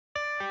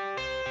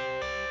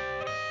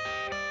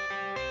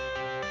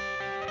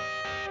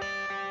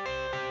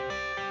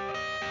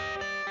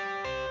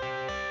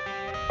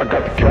I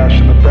got the cash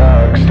in the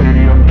bag,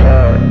 stadium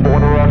packed.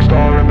 Born a rock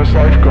star in this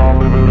life, gon'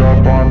 live it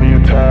up on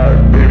the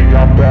attack. Baby,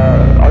 I'm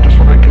bad, I just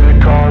wanna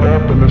get caught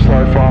up in this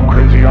life. I'm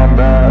crazy, I'm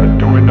mad,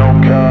 doing no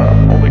cap.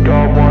 Only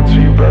God wants, so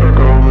you better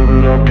go live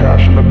it up.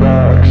 Cash in the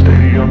bag,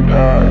 stadium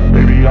packed.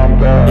 Baby, I'm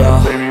bad,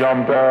 yeah. Baby,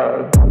 I'm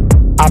bad.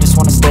 I just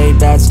wanna stay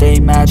bad, stay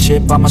mad.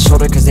 Chip on my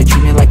shoulder cause they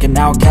treat me like an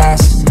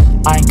outcast.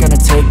 I ain't gonna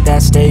take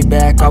that, stay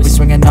back. I'll be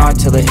swinging hard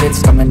till the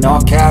hits come in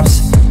all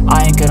caps.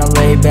 I ain't gonna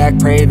lay back,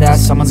 pray that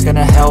someone's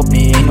gonna help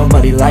me. Ain't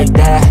nobody like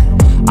that.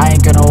 I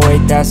ain't gonna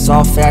wait, that's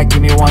all fact.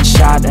 Give me one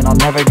shot and I'll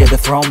never get the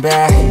throne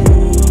back.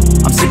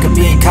 I'm sick of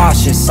being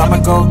cautious, I'ma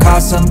go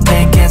cause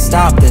something, can't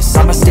stop this.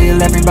 I'ma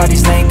steal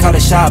everybody's lane, call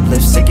it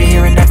shoplift. Sick of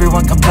hearing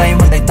everyone complain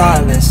when they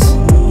thoughtless.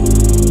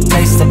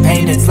 Taste the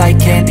pain, it's like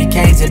candy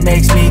canes. It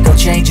makes me go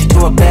change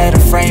into a better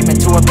frame,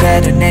 into a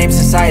better name.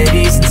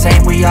 Society's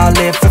insane, we all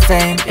live for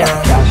fame, yeah.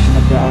 Cash in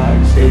the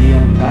bag,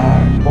 stadium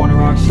packed. Born a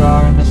rock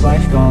star in this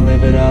life, gon'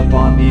 live it up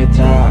on the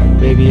attack.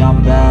 Baby,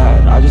 I'm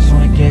bad, I just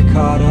wanna get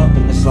caught up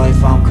in this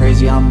life. I'm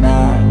crazy, I'm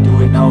mad,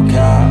 do it no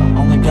cap.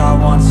 Only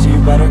God wants, so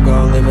you better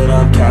go live it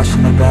up. Cash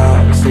in the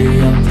bag,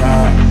 stadium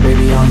packed.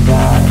 Baby, I'm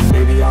bad,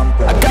 baby, I'm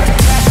bad. I got the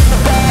cash in the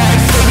bag,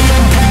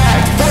 stadium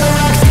packed. Born a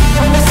rock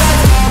star in this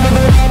life, gon'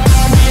 live it up.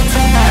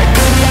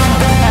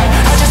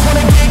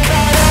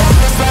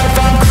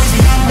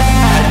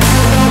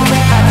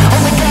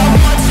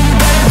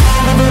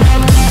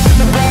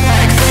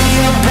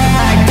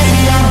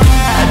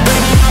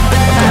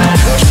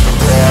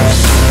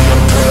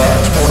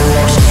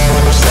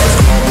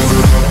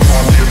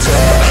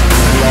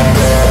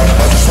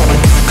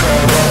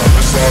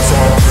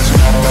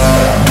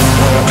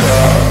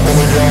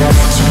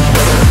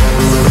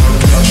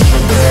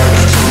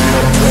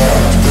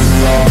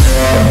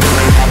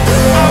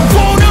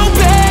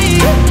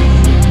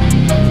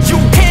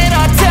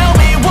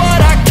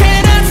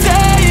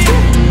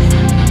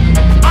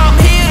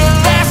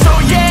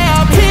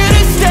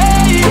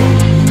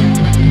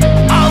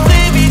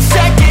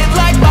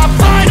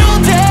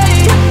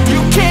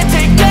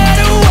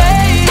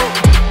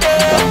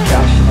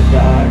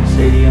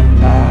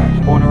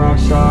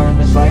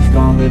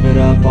 Live it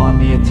up on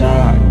the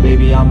attack.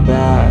 Baby, I'm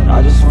bad,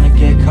 I just wanna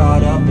get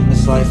caught up in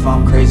this life.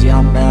 I'm crazy,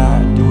 I'm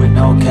mad, do it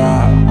no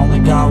cap. Only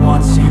God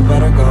wants, so you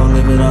better go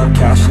live it up.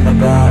 Cash in the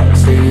bag,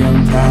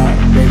 stadium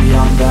packed. Baby,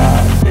 I'm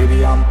bad,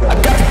 baby, I'm bad. I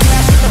got the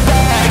cash in the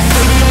bag,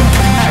 stadium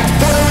packed.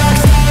 Born a rock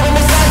star in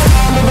this life,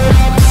 I'll live it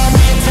up on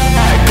the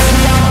attack.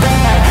 Baby, I'm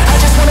bad, I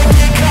just wanna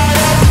get caught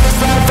up in this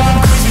life. I'm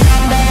crazy,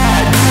 I'm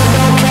mad, do it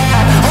no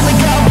cap. Only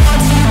God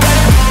wants, so you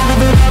better go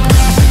live it up.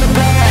 Cash in the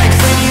bag,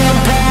 stadium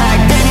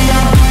packed. Baby,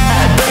 I'm bad.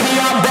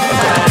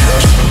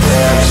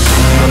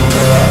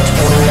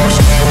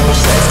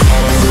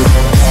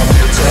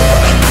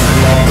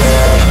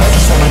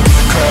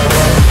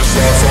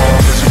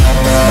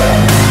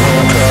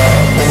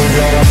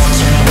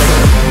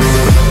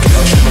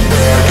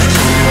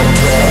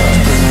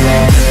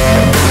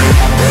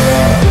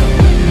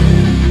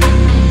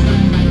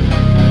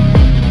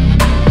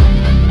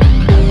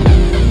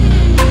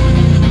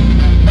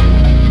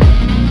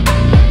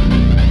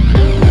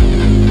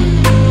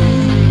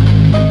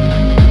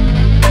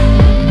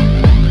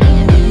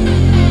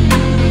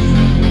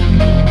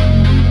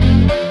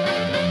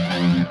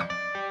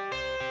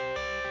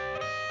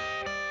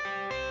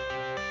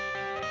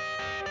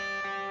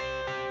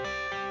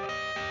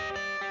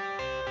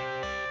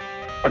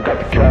 I got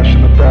the cash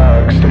in the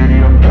bag,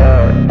 stadium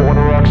packed. Born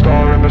a rock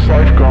star in this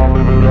life, gon'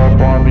 live it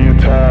up on the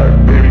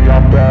attack. Baby,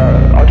 I'm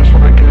bad, I just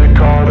wanna get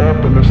caught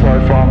up in this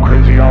life. I'm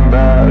crazy, I'm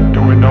mad,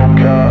 do it no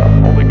cap.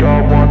 Only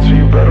God wants, so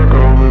you better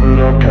go live it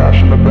up.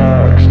 Cash in the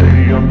bag,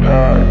 stadium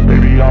packed.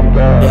 Baby, I'm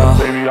bad, yeah.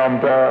 Baby, I'm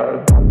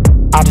bad.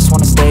 I just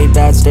wanna stay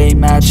bad, stay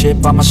mad.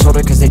 Chip on my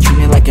shoulder cause they treat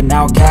me like an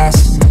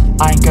outcast.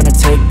 I ain't gonna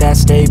take that,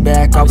 stay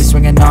back. I'll be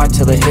swinging hard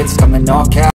till the hits come in all caps.